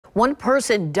One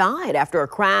person died after a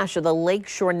crash in the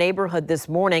Lakeshore neighborhood this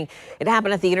morning. It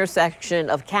happened at the intersection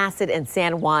of Cassett and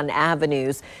San Juan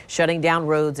Avenues, shutting down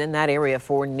roads in that area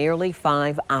for nearly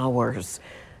 5 hours.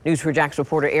 News4 Jax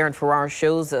reporter Aaron Farrar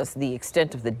shows us the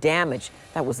extent of the damage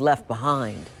that was left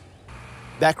behind.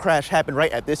 That crash happened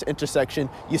right at this intersection.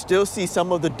 You still see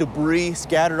some of the debris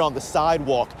scattered on the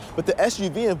sidewalk, but the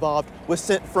SUV involved was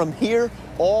sent from here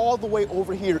all the way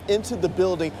over here into the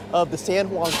building of the San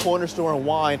Juan Corner Store and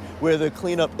Wine, where the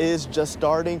cleanup is just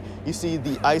starting. You see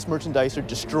the ice merchandiser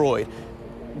destroyed,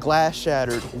 glass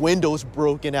shattered, windows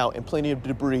broken out, and plenty of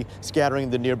debris scattering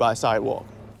the nearby sidewalk.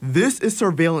 This is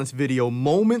surveillance video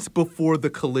moments before the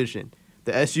collision.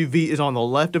 The SUV is on the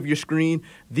left of your screen.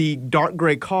 The dark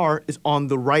gray car is on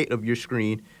the right of your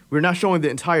screen. We're not showing the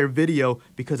entire video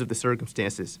because of the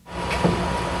circumstances.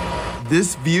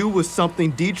 This view was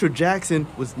something Deidre Jackson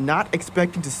was not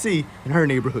expecting to see in her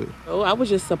neighborhood. Oh, I was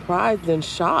just surprised and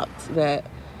shocked that,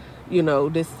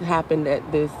 this happened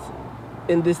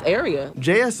in this area.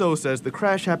 JSO says the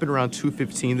crash happened around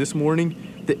 2:15 this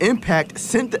morning. The impact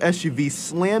sent the SUV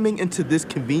slamming into this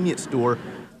convenience store.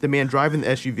 The man driving the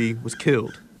SUV was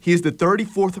killed. He is the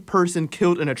 34th person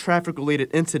killed in a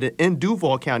traffic-related incident in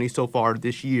Duval County so far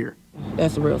this year.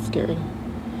 That's real scary.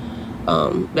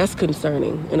 That's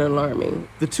concerning and alarming.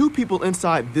 The two people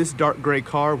inside this dark gray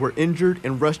car were injured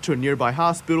and rushed to a nearby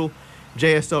hospital.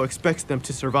 JSO expects them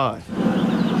to survive.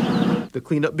 The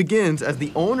cleanup begins as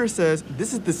the owner says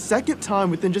this is the second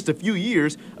time within just a few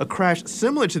years a crash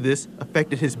similar to this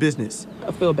affected his business.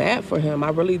 I feel bad for him. I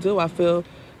really do. I feel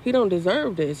he don't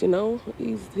deserve this,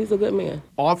 He's a good man.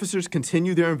 Officers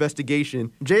continue their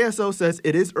investigation. JSO says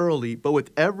it is early, but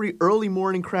with every early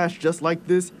morning crash just like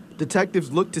this,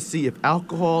 detectives look to see if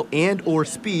alcohol and/or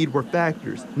speed were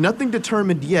factors. Nothing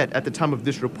determined yet at the time of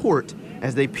this report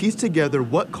as they piece together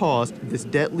what caused this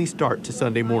deadly start to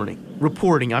Sunday morning.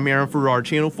 Reporting, I'm Aaron Farrar,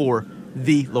 Channel 4,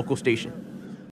 the local station.